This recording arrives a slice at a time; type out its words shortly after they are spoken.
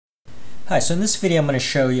Hi, so in this video I'm going to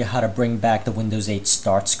show you how to bring back the Windows 8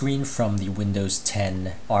 start screen from the Windows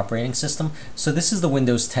 10 operating system. So this is the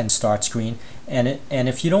Windows 10 start screen, and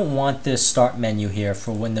if you don't want this start menu here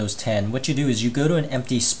for Windows 10, what you do is you go to an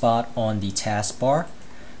empty spot on the taskbar,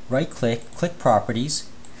 right click, click Properties,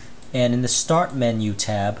 and in the Start Menu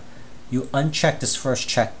tab you uncheck this first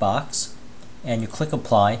checkbox and you click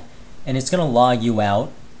Apply, and it's going to log you out.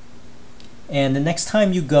 And the next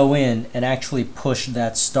time you go in and actually push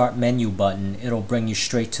that start menu button, it'll bring you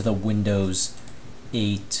straight to the Windows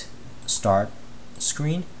 8 start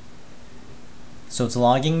screen. So it's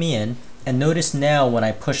logging me in, and notice now when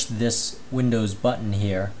I push this Windows button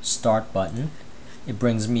here, start button, it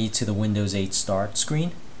brings me to the Windows 8 start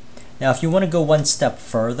screen. Now if you want to go one step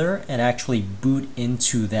further and actually boot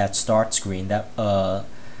into that start screen, that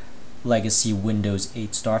legacy Windows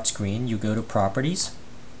 8 start screen, you go to Properties,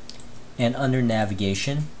 and under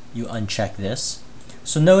Navigation you uncheck this.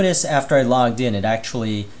 So notice after I logged in, it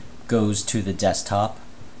actually goes to the desktop,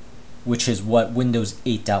 which is what Windows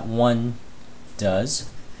 8.1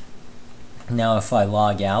 does. Now if I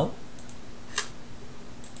log out,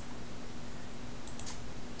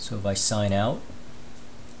 so if I sign out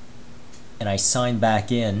and I sign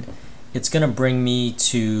back in, it's going to bring me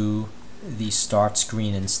to the start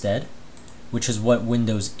screen instead, which is what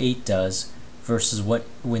Windows 8 does, versus what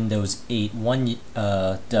Windows 8.1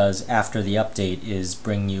 does after the update, is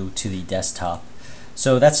bring you to the desktop.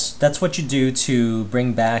 So that's what you do to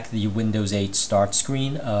bring back the Windows 8 start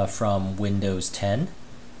screen from Windows 10,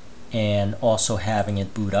 and also having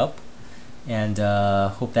it boot up. And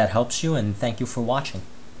hope that helps you, and thank you for watching.